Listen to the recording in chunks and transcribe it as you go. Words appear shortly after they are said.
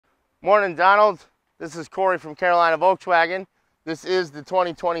Morning, Donald. This is Corey from Carolina Volkswagen. This is the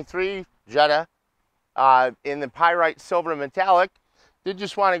 2023 Jetta in the pyrite silver metallic. Did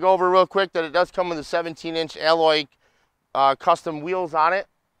just want to go over real quick that it does come with a 17-inch alloy custom wheels on it.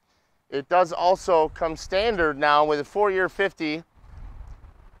 It does also come standard now with a 4-year 50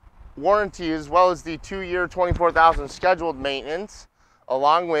 warranty, as well as the 2-year 24,000 scheduled maintenance,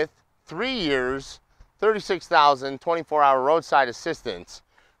 along with 3 years 36,000 24-hour roadside assistance,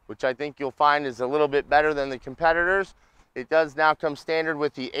 which I think you'll find is a little bit better than the competitors. It does now come standard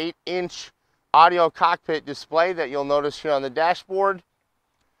with the 8-inch audio cockpit display that you'll notice here on the dashboard.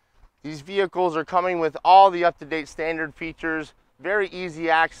 These vehicles are coming with all the up-to-date standard features, very easy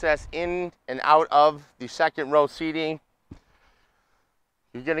access in and out of the second row seating.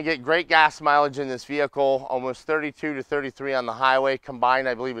 You're going to get great gas mileage in this vehicle, almost 32 to 33 on the highway. Combined,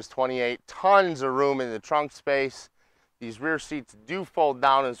 I believe, is 28. Tons of room in the trunk space. These rear seats do fold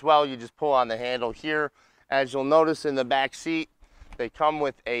down as well. You just pull on the handle here. As you'll notice in the back seat, they come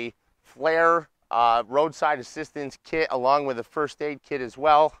with a flare roadside assistance kit along with a first aid kit as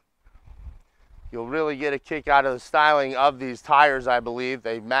well. You'll really get a kick out of the styling of these tires, I believe.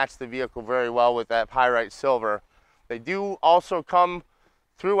 They match the vehicle very well with that pyrite silver. They do also come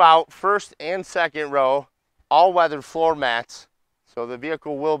throughout first and second row all-weather floor mats, so the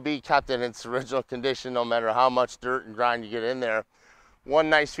vehicle will be kept in its original condition no matter how much dirt and grind you get in there. One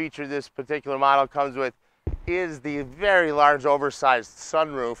nice feature this particular model comes with is the very large oversized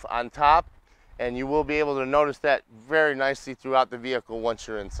sunroof on top, and you will be able to notice that very nicely throughout the vehicle once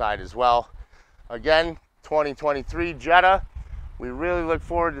you're inside as well. Again, 2023 Jetta. We really look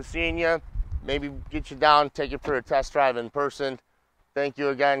forward to seeing you. Maybe get you down, take it for a test drive in person. Thank you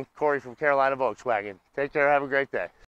again, Corey from Carolina Volkswagen. Take care, have a great day.